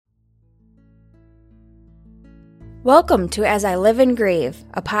Welcome to As I Live and Grieve,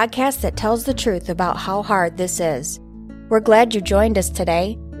 a podcast that tells the truth about how hard this is. We're glad you joined us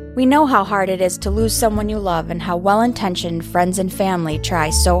today. We know how hard it is to lose someone you love and how well-intentioned friends and family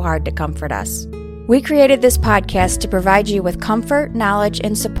try so hard to comfort us. We created this podcast to provide you with comfort, knowledge,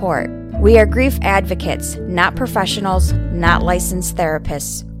 and support. We are grief advocates, not professionals, not licensed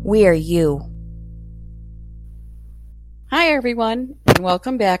therapists. We are you. Hi, everyone, and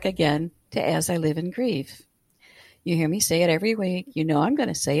welcome back again to As I Live and Grieve. You hear me say it every week. You know I'm going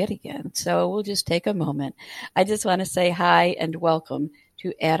to say it again, so we'll just take a moment. I just want to say hi and welcome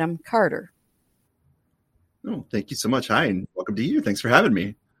to Adam Carter. Oh, thank you so much. Hi, and welcome to you. Thanks for having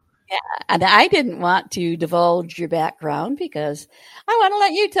me. Yeah, and I didn't want to divulge your background because I want to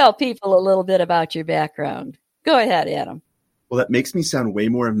let you tell people a little bit about your background. Go ahead, Adam. Well, that makes me sound way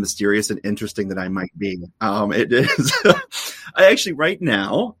more mysterious and interesting than I might be. It is. I actually, right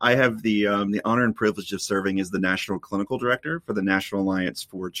now, I have the honor and privilege of serving as the National Clinical Director for the National Alliance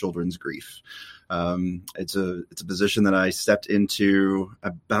for Children's Grief. It's a position that I stepped into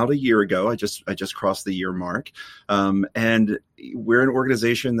about a year ago. I just crossed the year mark. And we're an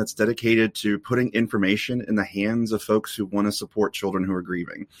organization that's dedicated to putting information in the hands of folks who want to support children who are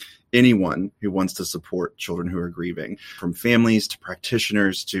grieving. Anyone who wants to support children who are grieving, from families to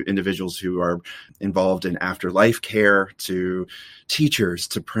practitioners to individuals who are involved in afterlife care to teachers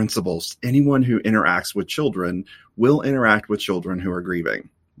to principals. Anyone who interacts with children will interact with children who are grieving.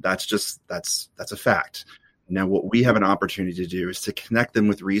 That's a fact. Now, what we have an opportunity to do is to connect them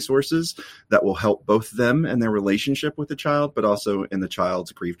with resources that will help both them and their relationship with the child, but also in the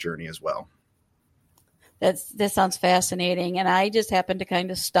child's grief journey as well. This sounds fascinating. And I just happened to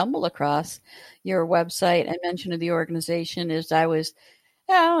kind of stumble across your website and mention of the organization as I was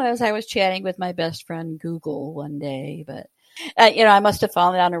chatting with my best friend Google one day. But, I must have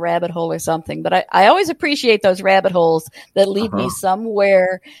fallen down a rabbit hole or something. But I always appreciate those rabbit holes that lead me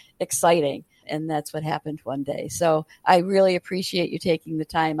somewhere exciting. And that's what happened one day. So I really appreciate you taking the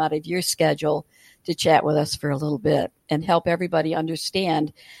time out of your schedule to chat with us for a little bit and help everybody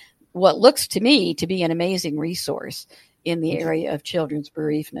understand what looks to me to be an amazing resource in the area of children's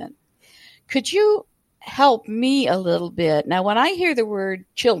bereavement. Could you help me a little bit? Now, when I hear the word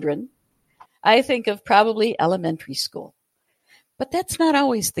children, I think of probably elementary school. But that's not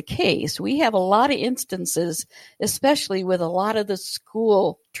always the case. We have a lot of instances, especially with a lot of the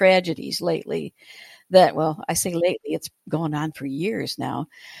school tragedies lately, that, well, I say lately, it's gone on for years now,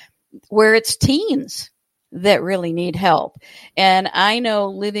 where it's teens that really need help. And I know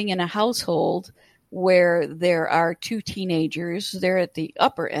living in a household where there are two teenagers, they're at the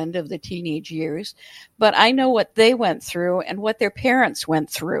upper end of the teenage years, but I know what they went through and what their parents went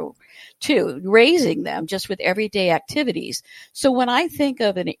through too, raising them just with everyday activities. So when I think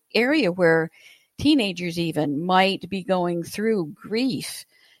of an area where teenagers even might be going through grief,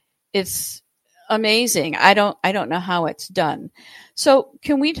 it's amazing. I don't know how it's done. So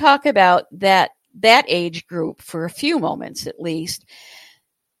can we talk about that age group for a few moments at least?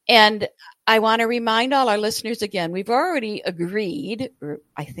 And I want to remind all our listeners again, we've already agreed, or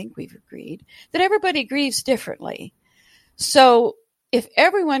I think we've agreed, that everybody grieves differently. So if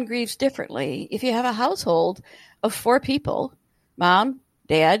everyone grieves differently, if you have a household of 4 people, mom,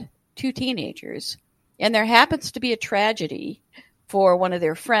 dad, 2 teenagers, and there happens to be a tragedy for one of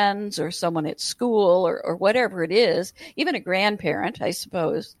their friends or someone at school or whatever it is, even a grandparent, I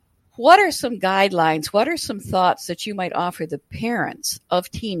suppose, what are some guidelines? What are some thoughts that you might offer the parents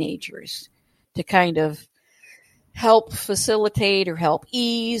of teenagers to kind of help facilitate or help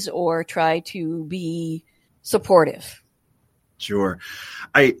ease or try to be supportive? Sure.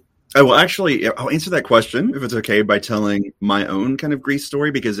 I will actually, I'll answer that question, if it's okay, by telling my own kind of grief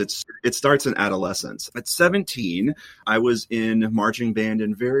story, because it starts in adolescence. At 17, I was in marching band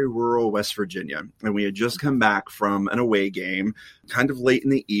in very rural West Virginia, and we had just come back from an away game, kind of late in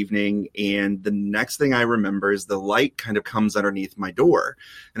the evening, and the next thing I remember is the light kind of comes underneath my door,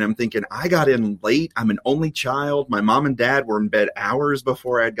 and I'm thinking, I got in late, I'm an only child, my mom and dad were in bed hours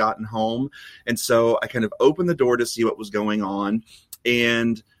before I'd gotten home, and so I kind of opened the door to see what was going on,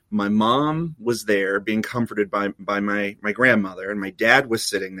 and my mom was there being comforted by my grandmother, and my dad was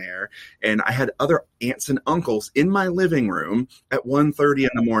sitting there, and I had other aunts and uncles in my living room at 1:30 in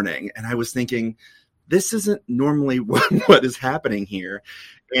the morning. And I was thinking, this isn't normally what is happening here.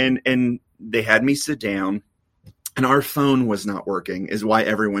 And they had me sit down, And our phone was not working is why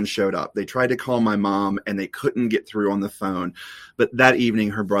everyone showed up. They tried to call my mom and they couldn't get through on the phone. But that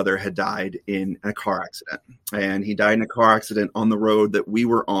evening, her brother had died in a car accident. And he died in a car accident on the road that we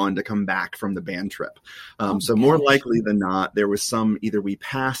were on to come back from the band trip. So more likely than not, there was either we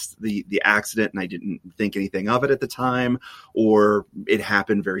passed the accident and I didn't think anything of it at the time, or it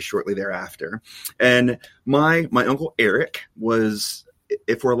happened very shortly thereafter. And my Uncle Eric was,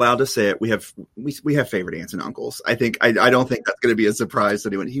 if we're allowed to say it, we have favorite aunts and uncles. I don't think that's going to be a surprise to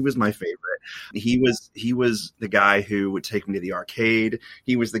anyone. He was my favorite. He was the guy who would take me to the arcade.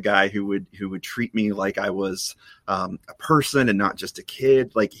 He was the guy who would treat me like I was a person and not just a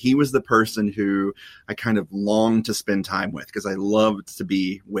kid. Like, he was the person who I kind of longed to spend time with because I loved to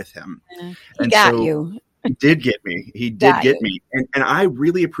be with him. He got you. He did get me. He did get me. And I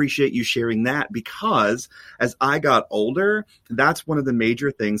really appreciate you sharing that, because as I got older, that's one of the major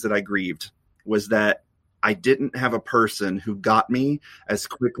things that I grieved, was that I didn't have a person who got me as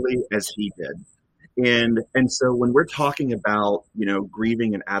quickly as he did. And so when we're talking about,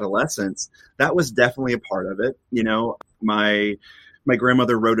 grieving in adolescence, that was definitely a part of it. My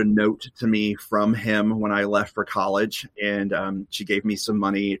grandmother wrote a note to me from him when I left for college, and she gave me some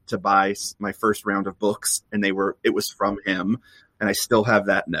money to buy my first round of books, and it was from him, and I still have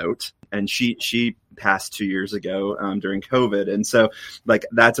that note. And she passed 2 years ago during COVID, and so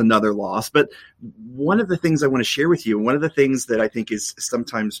that's another loss. But one of the things I want to share with you, and one of the things that I think is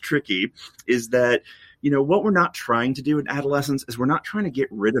sometimes tricky, is that what we're not trying to do in adolescence is we're not trying to get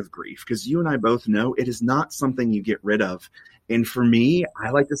rid of grief, because you and I both know it is not something you get rid of. And for me,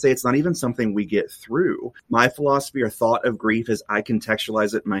 I like to say it's not even something we get through. My philosophy or thought of grief is I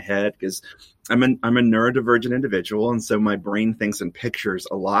contextualize it in my head, because I'm a neurodivergent individual. And so my brain thinks in pictures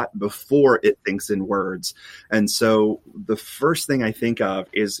a lot before it thinks in words. And so the first thing I think of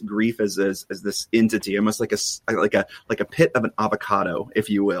is grief as this entity, almost like a pit of an avocado, if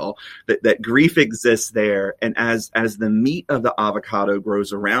you will, that grief exists there. And as the meat of the avocado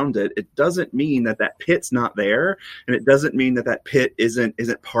grows around it, it doesn't mean that pit's not there. And it doesn't mean that pit isn't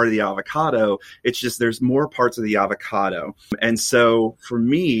part of the avocado. It's just there's more parts of the avocado. And so for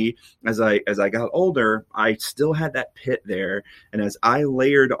me, as I got older, I still had that pit there. And as I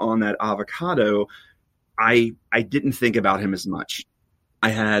layered on that avocado, I didn't think about him as much. I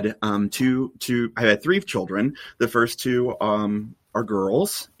had I had 3 children. The first 2 are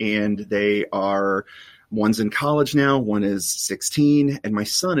girls, and they are, one's in college now, one is 16, and my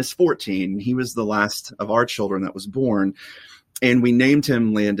son is 14. He was the last of our children that was born, and we named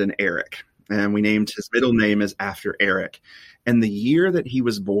him Landon Eric, and we named his middle name as after Eric. And the year that he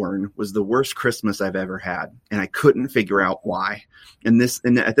was born was the worst Christmas I've ever had, and I couldn't figure out why. And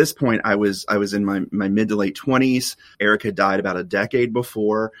at this point, I was in my mid to late 20s. Eric had died about a decade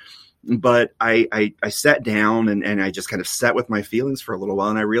before. But I sat down and I just kind of sat with my feelings for a little while,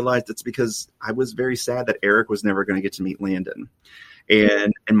 and I realized it's because I was very sad that Eric was never going to get to meet Landon.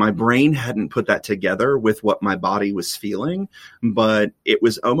 And my brain hadn't put that together with what my body was feeling, but it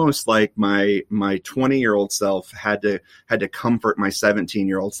was almost like my 20-year-old self had to comfort my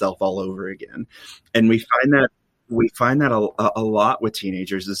 17-year-old self all over again. And we find that a lot with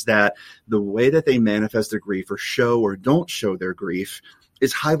teenagers, is that the way that they manifest their grief or show or don't show their grief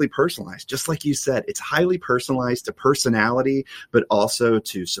is highly personalized. Just like you said, it's highly personalized to personality, but also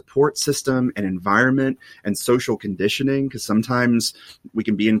to support system and environment and social conditioning. Because sometimes we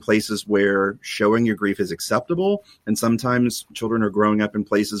can be in places where showing your grief is acceptable. And sometimes children are growing up in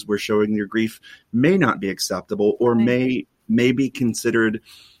places where showing your grief may not be acceptable, or may be considered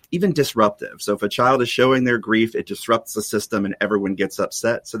even disruptive. So if a child is showing their grief, it disrupts the system and everyone gets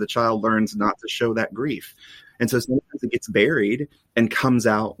upset. So the child learns not to show that grief. And so sometimes it gets buried and comes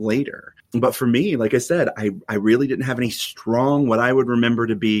out later. But for me, like I said, I really didn't have any strong, what I would remember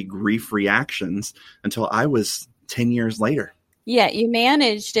to be grief reactions until I was 10 years later. Yeah, you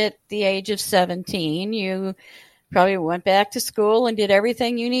managed at the age of 17. You probably went back to school and did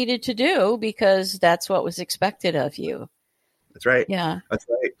everything you needed to do because that's what was expected of you. That's right. Yeah. That's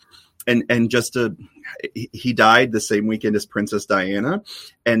right. And he died the same weekend as Princess Diana.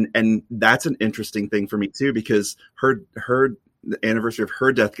 And that's an interesting thing for me too, because the anniversary of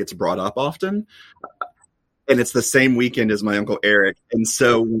her death gets brought up often. And it's the same weekend as my Uncle Eric. And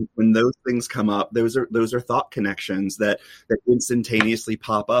so when those things come up, those are thought connections that instantaneously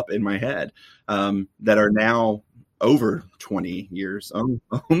pop up in my head, that are now over 20 years,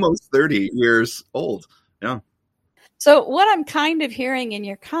 almost 30 years old. Yeah. So what I'm kind of hearing in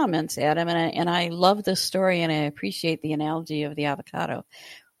your comments, Adam, and I love this story and I appreciate the analogy of the avocado.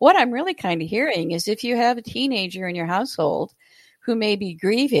 What I'm really kind of hearing is if you have a teenager in your household who may be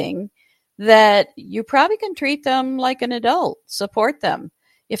grieving, that you probably can treat them like an adult, support them.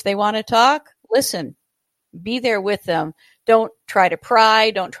 If they want to talk, listen, be there with them. Don't try to pry,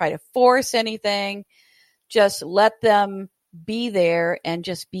 don't try to force anything. Just let them be there and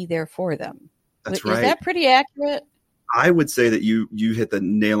just be there for them. That's right. Is that pretty accurate? I would say that you hit the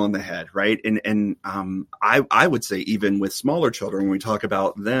nail on the head, right? And I would say even with smaller children, when we talk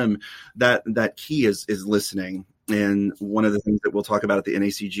about them, that key is listening. And one of the things that we'll talk about at the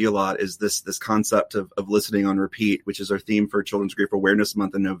NACG a lot is this concept of listening on repeat, which is our theme for Children's Grief Awareness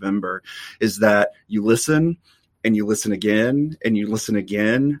Month in November, is that you listen and you listen again and you listen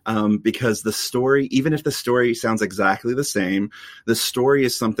again, because the story, even if the story sounds exactly the same, the story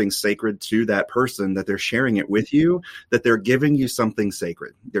is something sacred to that person, that they're sharing it with you, that they're giving you something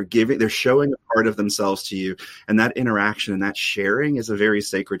sacred. They're showing a part of themselves to you. And that interaction and that sharing is a very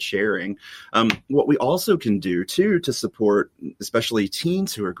sacred sharing. What we also can do too, to support, especially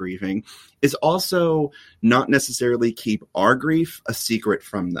teens who are grieving, is also not necessarily keep our grief a secret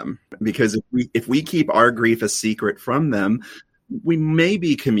from them. Because if we keep our grief a secret from them, we may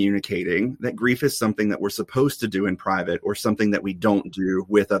be communicating that grief is something that we're supposed to do in private or something that we don't do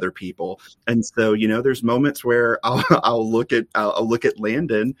with other people. And so, there's moments where I'll look at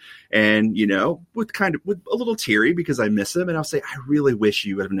Landon and, with a little teary because I miss him. And I'll say, I really wish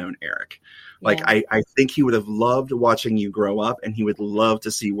you would have known Eric. Like, yeah. I think he would have loved watching you grow up, and he would love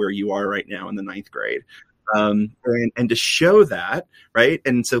to see where you are right now in the 9th grade. And to show that, right?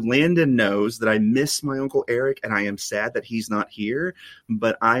 And so Landon knows that I miss my Uncle Eric and I am sad that he's not here,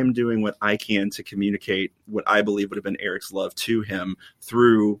 but I'm doing what I can to communicate what I believe would have been Eric's love to him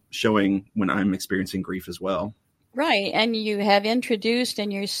through showing when I'm experiencing grief as well. Right. And you have introduced,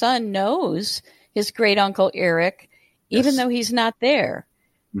 and your son knows his great Uncle Eric, even though he's not there.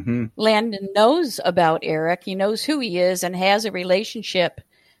 Mm-hmm. Landon knows about Eric. He knows who he is and has a relationship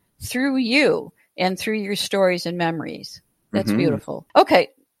through you and through your stories and memories. That's beautiful. Okay,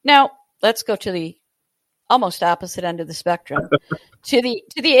 now let's go to the almost opposite end of the spectrum, to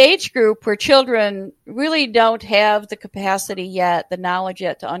the age group where children really don't have the capacity yet, the knowledge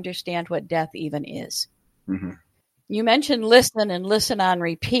yet to understand what death even is. Mm-hmm. You mentioned listen and listen on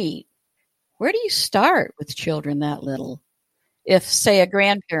repeat. Where do you start with children that little? If, say, a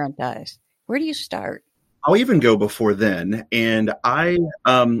grandparent dies, where do you start? I'll even go before then, and I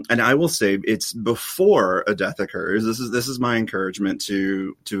will say it's before a death occurs. This is my encouragement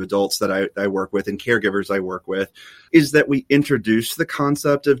to adults that I work with and caregivers I work with, is that we introduce the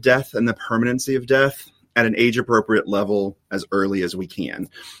concept of death and the permanency of death at an age appropriate level as early as we can.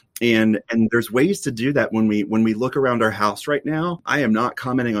 And there's ways to do that when we look around our house right now. I am not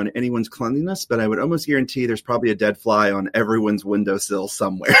commenting on anyone's cleanliness, but I would almost guarantee there's probably a dead fly on everyone's windowsill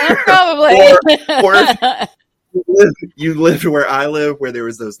somewhere. Probably. or you lived where I live, where there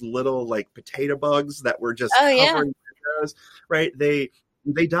was those little like potato bugs that were just covering windows, right? They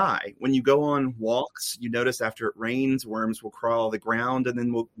die. When you go on walks, you notice after it rains, worms will crawl the ground and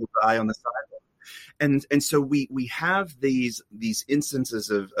then will die on the sidewalk. And so we have these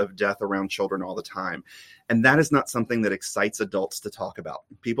instances of death around children all the time. And that is not something that excites adults to talk about.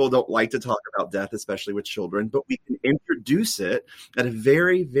 People don't like to talk about death, especially with children, but we can introduce it at a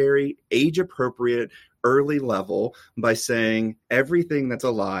very, very age-appropriate early level by saying everything that's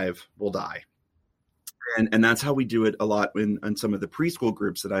alive will die. And that's how we do it a lot in some of the preschool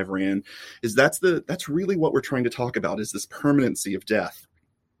groups that I've ran, is that's really what we're trying to talk about, is this permanency of death.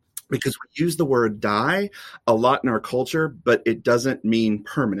 Because we use the word die a lot in our culture, but it doesn't mean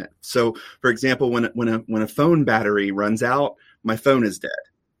permanent. So, for example, when a phone battery runs out, my phone is dead.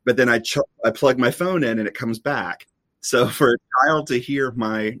 But then I plug my phone in and it comes back. So for a child to hear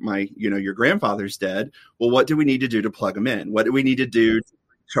my your grandfather's dead, well, what do we need to do to plug him in? What do we need to do to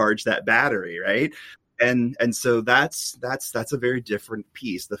charge that battery, right? And so that's a very different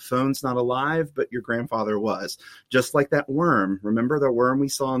piece. The phone's not alive, but your grandfather was. Just like that worm. Remember the worm we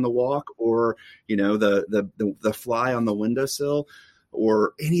saw on the walk, or the fly on the windowsill,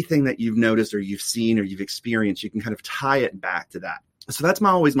 or anything that you've noticed or you've seen or you've experienced. You can kind of tie it back to that. So that's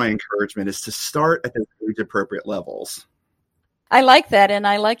always my encouragement, is to start at the age appropriate levels. I like that, and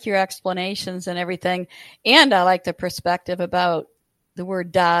I like your explanations and everything, and I like the perspective about the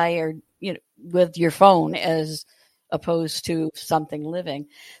word die, or with your phone as opposed to something living.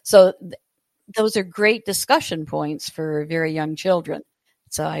 So those are great discussion points for very young children.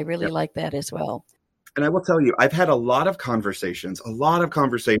 So I really like that as well. And I will tell you, I've had a lot of conversations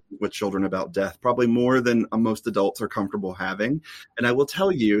with children about death, probably more than most adults are comfortable having. And I will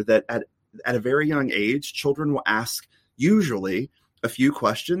tell you that at a very young age, children will ask, usually, a few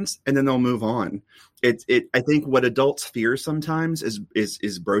questions and then they'll move on. I think what adults fear sometimes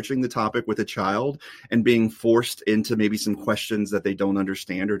is broaching the topic with a child and being forced into maybe some questions that they don't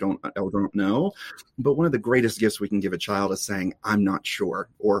understand or don't know. But one of the greatest gifts we can give a child is saying, I'm not sure,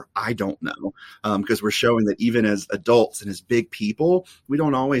 or I don't know, because we're showing that even as adults and as big people, we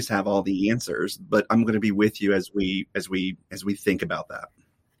don't always have all the answers, but I'm going to be with you as we think about that.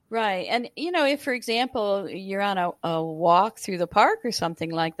 Right. And, if, for example, you're on a walk through the park or something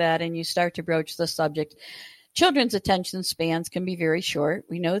like that, and you start to broach the subject, children's attention spans can be very short.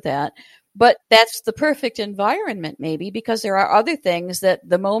 We know that. But that's the perfect environment, maybe, because there are other things that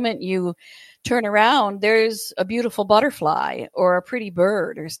the moment you turn around, there's a beautiful butterfly or a pretty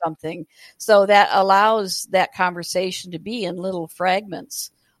bird or something. So that allows that conversation to be in little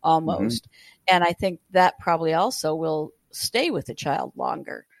fragments almost. Mm-hmm. And I think that probably also will stay with the child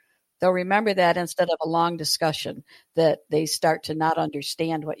longer. They'll remember that instead of a long discussion that they start to not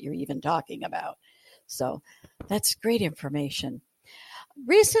understand what you're even talking about. So that's great information.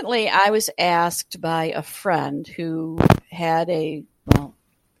 Recently, I was asked by a friend who had a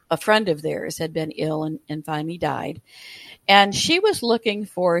friend of theirs had been ill and finally died. And she was looking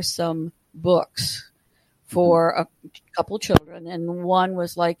for some books for a couple children. And one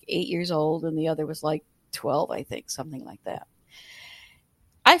was like 8 years old and the other was like 12, I think, something like that.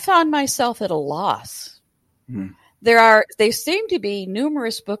 I found myself at a loss. Mm. There seem to be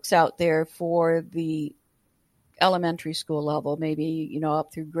numerous books out there for the elementary school level, maybe,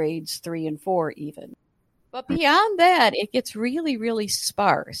 up through grades 3 and 4 even. But beyond that, it gets really, really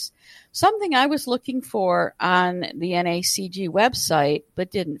sparse. Something I was looking for on the NACG website,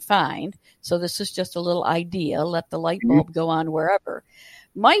 but didn't find. So this is just a little idea. Let the light bulb go on wherever.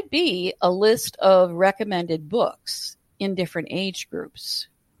 Might be a list of recommended books in different age groups.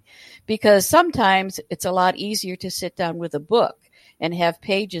 Because sometimes it's a lot easier to sit down with a book and have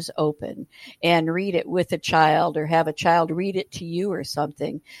pages open and read it with a child or have a child read it to you or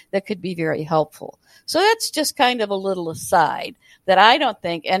something that could be very helpful. So that's just kind of a little aside that I don't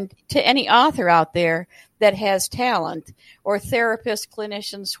think, and to any author out there that has talent or therapists,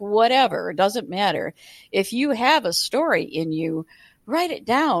 clinicians, whatever, it doesn't matter. If you have a story in you, write it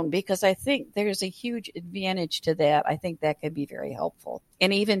down, because I think there's a huge advantage to that. I think that could be very helpful.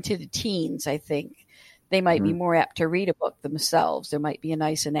 And even to the teens, I think they might be more apt to read a book themselves. There might be a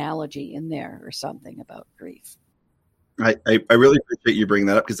nice analogy in there or something about grief. I really appreciate you bringing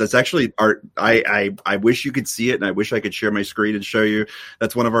that up, because that's actually I wish you could see it, and I wish I could share my screen and show you.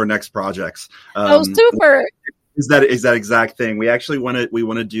 That's one of our next projects. Super. Is that exact thing? We actually want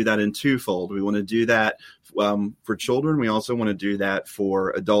to do that in twofold. We want to do that for children. We also want to do that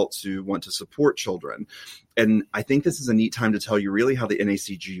for adults who want to support children. And I think this is a neat time to tell you really how the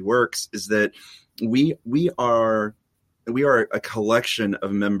NACG works, is that we are a collection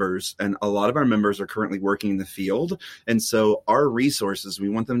of members, and a lot of our members are currently working in the field. And so our resources, we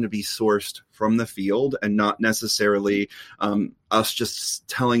want them to be sourced from the field and not necessarily us just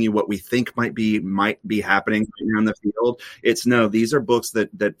telling you what we think might be happening right now in the field. It's no, these are books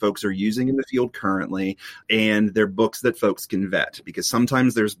that folks are using in the field currently, and they're books that folks can vet, because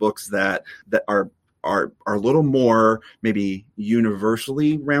sometimes there's books that are a little more maybe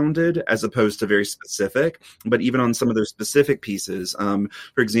universally rounded as opposed to very specific. But even on some of those specific pieces,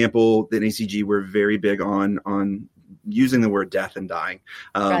 for example, the NACG, we're very big on using the word death and dying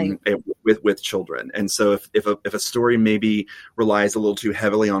with children. And so if a story maybe relies a little too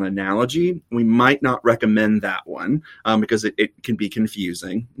heavily on analogy, we might not recommend that one because it can be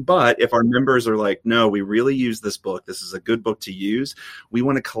confusing. But if our members are like, no, we really use this book, this is a good book to use, we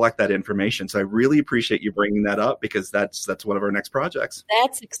want to collect that information. So I really appreciate you bringing that up, because that's one of our next projects.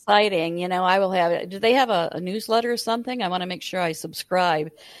 That's exciting. I will have it. Do they have a newsletter or something? I want to make sure I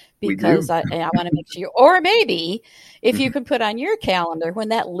subscribe, because I want to make sure, or maybe if you can put on your calendar when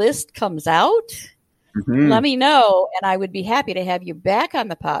that list comes out, let me know, and I would be happy to have you back on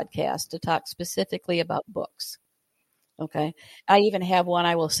the podcast to talk specifically about books. Okay. I even have one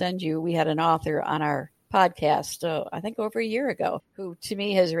I will send you. We had an author on our podcast, I think over a year ago, who to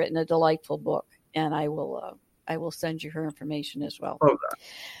me has written a delightful book, and I will send you her information as well.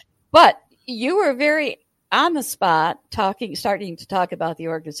 But you were very on the spot starting to talk about the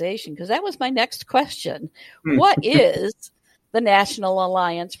organization, because that was my next question. What is the National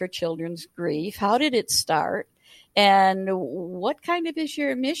Alliance for Children's Grief? How did it start? And what kind of is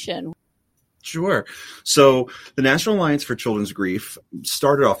your mission? Sure. So the National Alliance for Children's Grief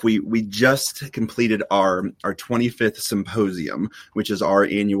started off, we just completed our 25th symposium, which is our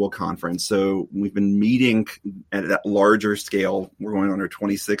annual conference. So we've been meeting at that larger scale. We're going on our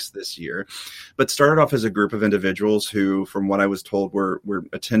 26th this year, but started off as a group of individuals who, from what I was told, were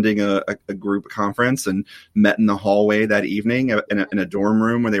attending a group conference and met in the hallway that evening in a dorm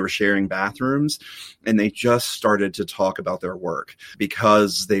room where they were sharing bathrooms. And they just started to talk about their work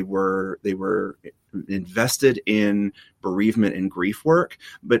because they were invested in bereavement and grief work,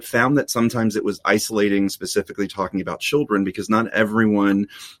 but found that sometimes it was isolating, specifically talking about children, because not everyone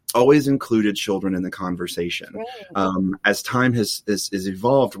always included children in the conversation. Right. As time has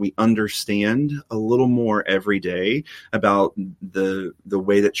evolved, we understand a little more every day about the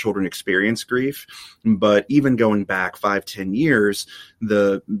way that children experience grief. But even going back 5-10 years,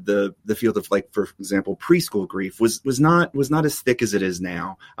 the field of, like, for example, preschool grief was not as thick as it is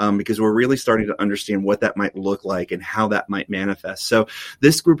now, because we're really starting to understand what that might look like and how that might manifest. So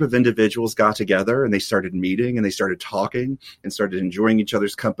this group of individuals got together and they started meeting and they started talking and started enjoying each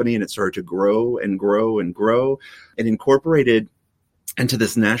other's company, and it started to grow and grow and grow and incorporated into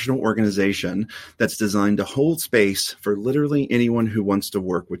this national organization that's designed to hold space for literally anyone who wants to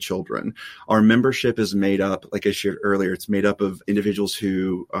work with children. Our membership is made up, like I shared earlier, it's made up of individuals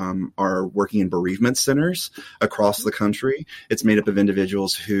who are working in bereavement centers across the country. It's made up of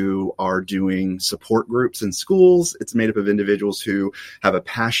individuals who are doing support groups in schools. It's made up of individuals who have a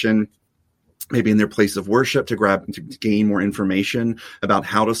passion, maybe in their place of worship, to gain more information about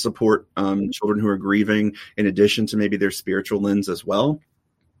how to support children who are grieving, in addition to maybe their spiritual lens as well.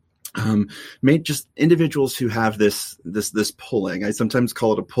 Made just individuals who have this pulling. I sometimes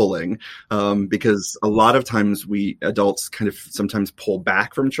call it a pulling, because a lot of times we adults kind of sometimes pull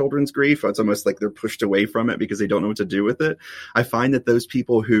back from children's grief. It's almost like they're pushed away from it because they don't know what to do with it. I find that those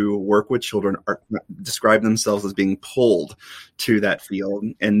people who work with children describe themselves as being pulled to that field.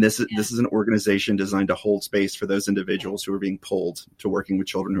 And this is an organization designed to hold space for those individuals who are being pulled to working with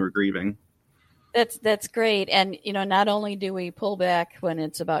children who are grieving. That's great. And, not only do we pull back when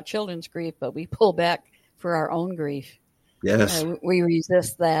it's about children's grief, but we pull back for our own grief. Yes. We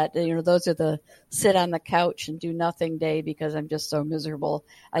resist that. Those are the sit on the couch and do nothing day because I'm just so miserable.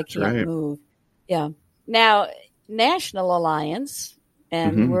 I can't move. Yeah. Now, National Alliance,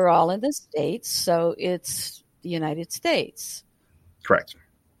 and we're all in the States, so it's the United States. Correct.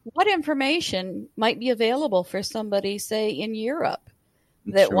 What information might be available for somebody, say, in Europe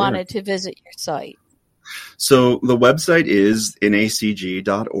that wanted to visit your site? So the website is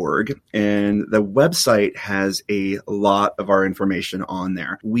nacg.org, and the website has a lot of our information on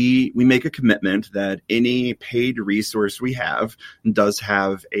there. We make a commitment that any paid resource we have does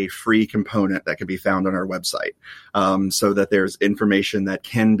have a free component that can be found on our website, so that there's information that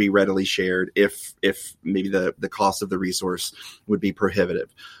can be readily shared if maybe the cost of the resource would be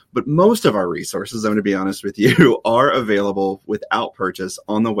prohibitive. But most of our resources, I'm going to be honest with you, are available without purchase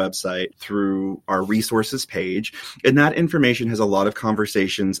on the website through our resources page. And that information has a lot of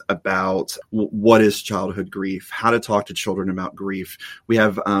conversations about what is childhood grief, how to talk to children about grief. We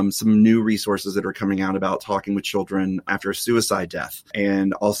have some new resources that are coming out about talking with children after a suicide death,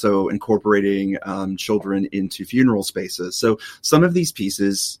 and also incorporating children into funeral spaces. So some of these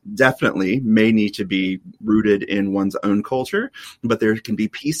pieces definitely may need to be rooted in one's own culture, but there can be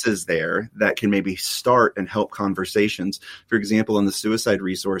pieces there that can maybe start and help conversations. For example, in the suicide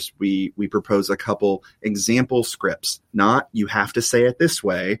resource, we propose a couple example scripts. Not you have to say it this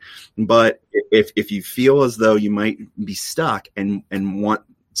way, but if you feel as though you might be stuck and want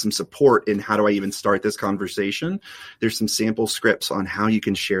some support in how do I even start this conversation, there's some sample scripts on how you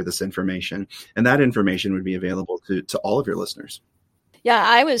can share this information. And that information would be available to all of your listeners. Yeah,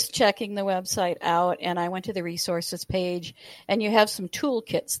 I was checking the website out and I went to the resources page and you have some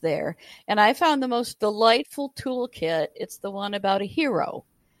toolkits there. And I found the most delightful toolkit. It's the one about a hero.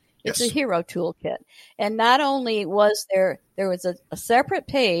 It's a hero toolkit. And not only was there was a separate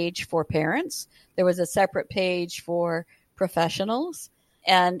page for parents, there was a separate page for professionals,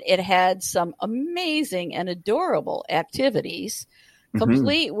 and it had some amazing and adorable activities,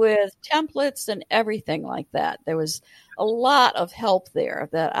 complete with templates and everything like that. There was a lot of help there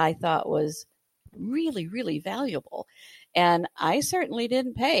that I thought was really, really valuable. And I certainly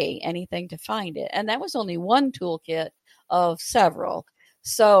didn't pay anything to find it. And that was only one toolkit of several.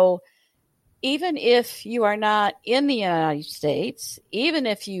 So even if you are not in the United States, even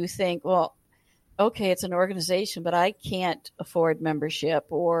if you think, well, okay, it's an organization, but I can't afford membership,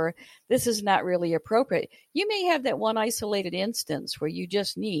 or this is not really appropriate, you may have that one isolated instance where you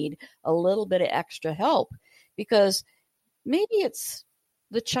just need a little bit of extra help, because maybe it's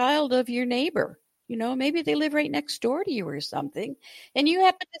the child of your neighbor. Maybe they live right next door to you or something, and you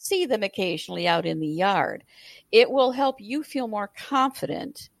happen to see them occasionally out in the yard. It will help you feel more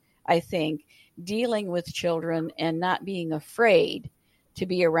confident, I think, dealing with children and not being afraid to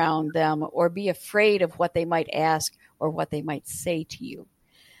be around them or be afraid of what they might ask or what they might say to you.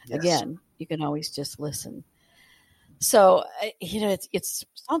 Yes. Again, you can always just listen. So, it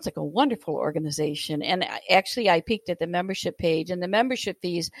sounds like a wonderful organization. And actually, I peeked at the membership page, and the membership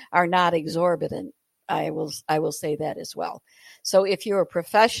fees are not exorbitant. I will say that as well. So if you're a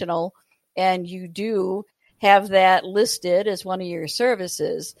professional and you do have that listed as one of your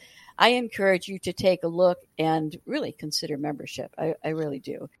services, I encourage you to take a look and really consider membership. I really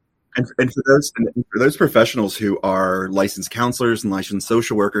do. And for those professionals who are licensed counselors and licensed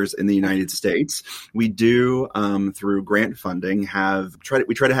social workers in the United States, we do through grant funding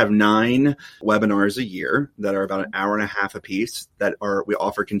we try to have 9 webinars a year that are about an hour and a half a piece we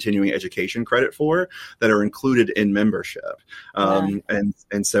offer continuing education credit for, that are included in membership.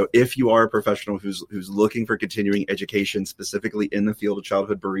 And so if you are a professional who's looking for continuing education specifically in the field of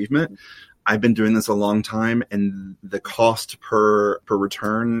childhood bereavement, I've been doing this a long time, and the cost per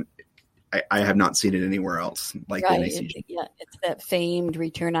return, I have not seen it anywhere else like the NACG. Yeah, it's that famed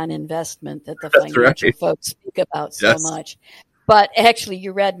return on investment that the financial folks speak about so much. But actually,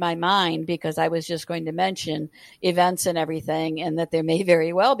 you read my mind, because I was just going to mention events and everything, and that there may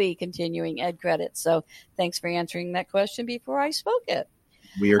very well be continuing ed credits. So thanks for answering that question before I spoke it.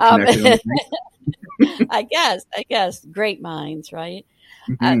 We are connected. I guess. Great minds, right?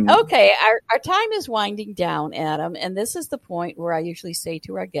 Okay, our time is winding down, Adam, and this is the point where I usually say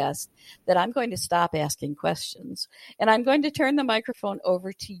to our guests that I'm going to stop asking questions, and I'm going to turn the microphone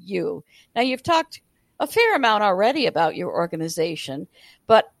over to you. Now, you've talked a fair amount already about your organization,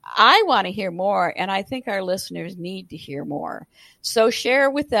 but I want to hear more, and I think our listeners need to hear more. So share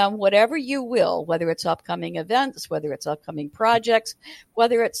with them whatever you will, whether it's upcoming events, whether it's upcoming projects,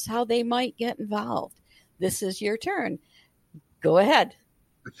 whether it's how they might get involved. This is your turn. Go ahead.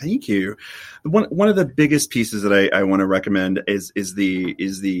 Thank you. One of the biggest pieces that I want to recommend is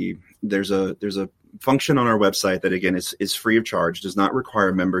there's a function on our website that, again, is free of charge, does not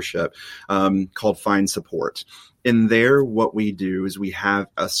require membership, called Find Support. In there, what we do is we have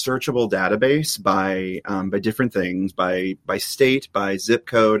a searchable database by different things, by state, by zip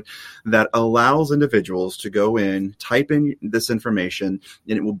code, that allows individuals to go in, type in this information,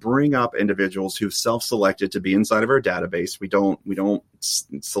 and it will bring up individuals who've self-selected to be inside of our database. We don't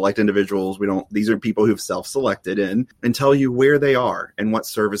select individuals. These are people who've self-selected in, and tell you where they are and what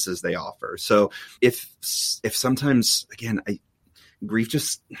services they offer. So if sometimes, again, grief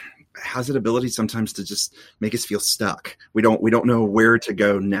just has an ability sometimes to just make us feel stuck. We don't know where to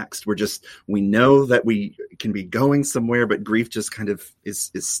go next. We know that we can be going somewhere, but grief just kind of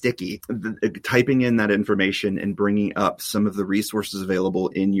is sticky. Typing in that information and bringing up some of the resources available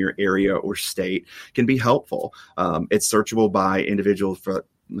in your area or state can be helpful. It's searchable by individuals for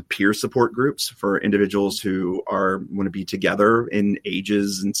peer support groups for individuals who want to be together in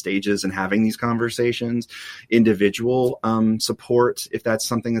ages and stages and having these conversations, individual support, if that's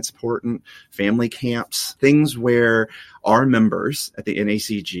something that's important, family camps, things where our members at the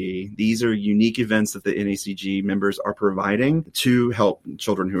NACG, these are unique events that the NACG members are providing to help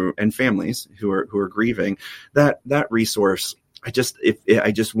children and families who are grieving. That resource, I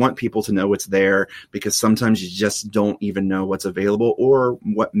just want people to know it's there, because sometimes you just don't even know what's available or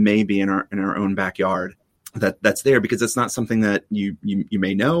what may be in our own backyard that's there, because it's not something that you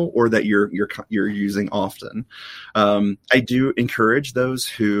may know or that you're using often. I do encourage those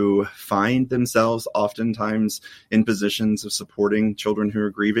who find themselves oftentimes in positions of supporting children who are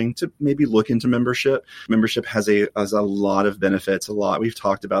grieving to maybe look into membership. Membership has a lot of benefits. We've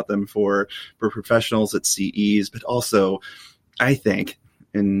talked about them for professionals at CEs, but also, I think,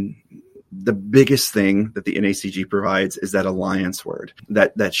 and the biggest thing that the NACG provides is that alliance word,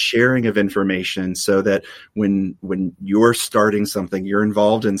 that sharing of information, so that when you're starting something, you're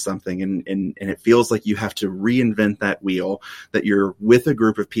involved in something, and it feels like you have to reinvent that wheel, that you're with a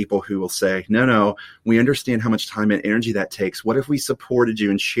group of people who will say, no, we understand how much time and energy that takes. What if we supported you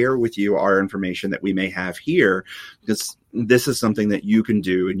and share with you our information that we may have here? Because this is something that you can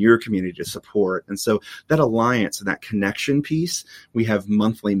do in your community to support. And so that alliance and that connection piece, we have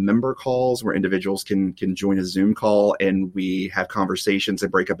monthly member calls where individuals can join a Zoom call, and we have conversations that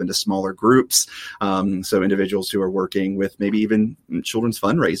break up into smaller groups. So individuals who are working with maybe even children's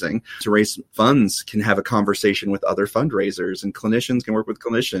fundraising to raise funds can have a conversation with other fundraisers, and clinicians can work with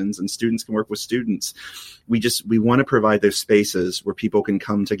clinicians, and students can work with students. We want to provide those spaces where people can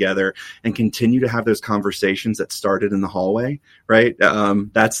come together and continue to have those conversations that started in the hall hallway, right?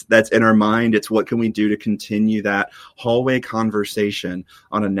 That's in our mind. It's what can we do to continue that hallway conversation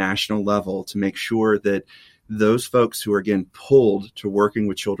on a national level to make sure that those folks who are, again, pulled to working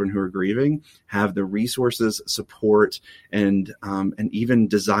with children who are grieving have the resources, support, and even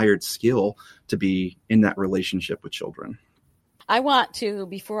desired skill to be in that relationship with children. I want to,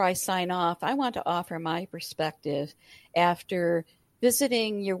 before I sign off, I want to offer my perspective after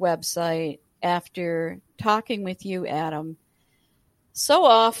visiting your website, after talking with you, Adam. So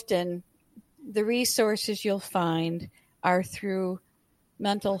often, the resources you'll find are through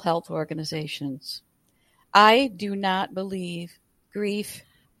mental health organizations. I do not believe grief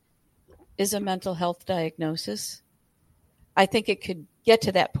is a mental health diagnosis. I think it could get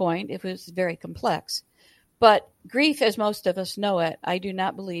to that point if it was very complex. But grief, as most of us know it, I do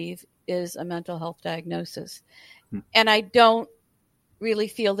not believe is a mental health diagnosis. And I don't really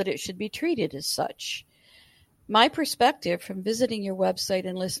feel that it should be treated as such. My perspective from visiting your website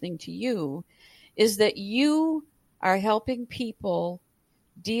and listening to you is that you are helping people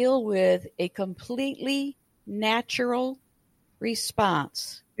deal with a completely natural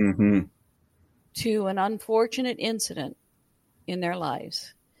response to an unfortunate incident in their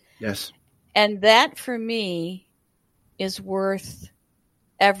lives. Yes. And that, for me, is worth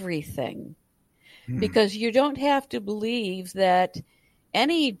everything. Because you don't have to believe that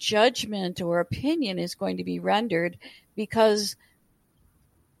any judgment or opinion is going to be rendered, because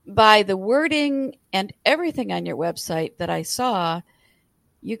by the wording and everything on your website that I saw,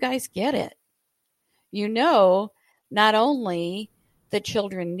 you guys get it. You know, not only that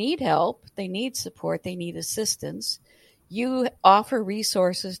children need help, they need support, they need assistance. You offer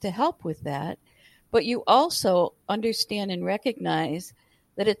resources to help with that, but you also understand and recognize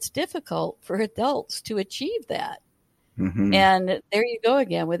that it's difficult for adults to achieve that. And there you go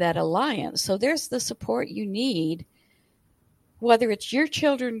again with that alliance. So there's the support you need, whether it's your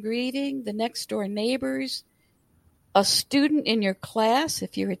children grieving, the next door neighbors, a student in your class,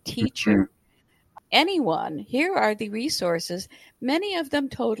 if you're a teacher, anyone. Here are the resources, many of them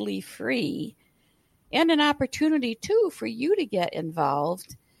totally free, and an opportunity, too, for you to get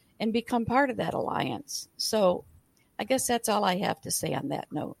involved and become part of that alliance. So I guess that's all I have to say on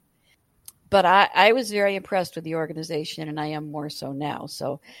that note. But I was very impressed with the organization, and I am more so now.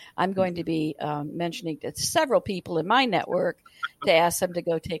 So I'm going to be mentioning to several people in my network to ask them to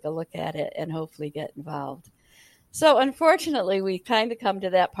go take a look at it and hopefully get involved. So unfortunately, we kind of come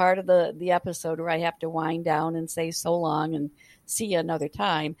to that part of the episode where I have to wind down and say so long and see you another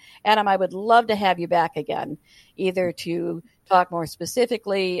time. Adam, I would love to have you back again, either to talk more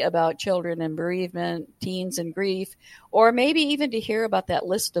specifically about children and bereavement, teens and grief, or maybe even to hear about that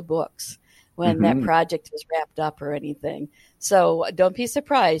list of books when that project is wrapped up or anything. So don't be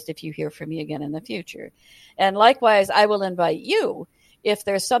surprised if you hear from me again in the future. And likewise, I will invite you, if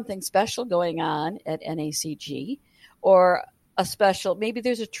there's something special going on at NACG, or a special, maybe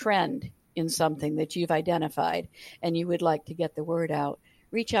there's a trend in something that you've identified and you would like to get the word out,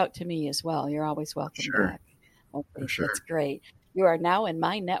 reach out to me as well. You're always welcome back. Okay, sure. That's great. You are now in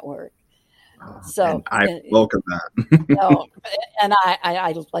my network. So I welcome that. And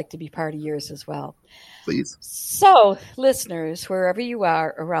I'd like to be part of yours as well. Please. So, listeners, wherever you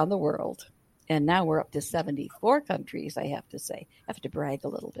are around the world, and now we're up to 74 countries, I have to say. I have to brag a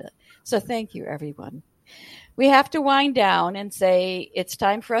little bit. So thank you, everyone. We have to wind down and say it's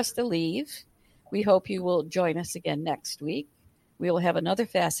time for us to leave. We hope you will join us again next week. We will have another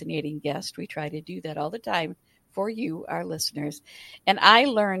fascinating guest. We try to do that all the time for you, our listeners. And I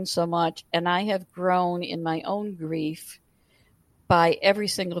learned so much, and I have grown in my own grief by every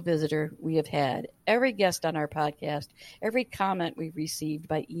single visitor we have had, every guest on our podcast, every comment we've received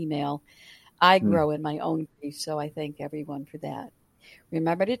by email. I grow in my own grief, so I thank everyone for that.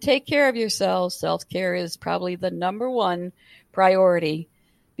 Remember to take care of yourselves. Self-care is probably the number one priority,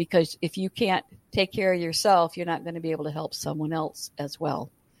 because if you can't take care of yourself, you're not going to be able to help someone else as well.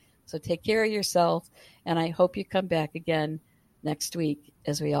 So take care of yourself, and I hope you come back again next week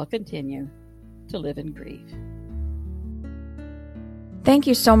as we all continue to live in grief. Thank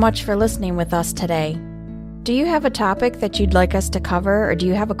you so much for listening with us today. Do you have a topic that you'd like us to cover, or do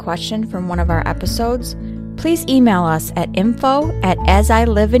you have a question from one of our episodes? Please email us at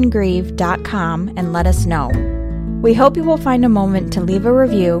info@asiliveinGrieve.com and let us know. We hope you will find a moment to leave a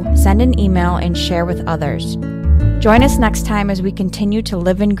review, send an email, and share with others. Join us next time as we continue to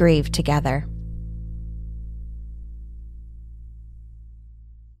live and grieve together.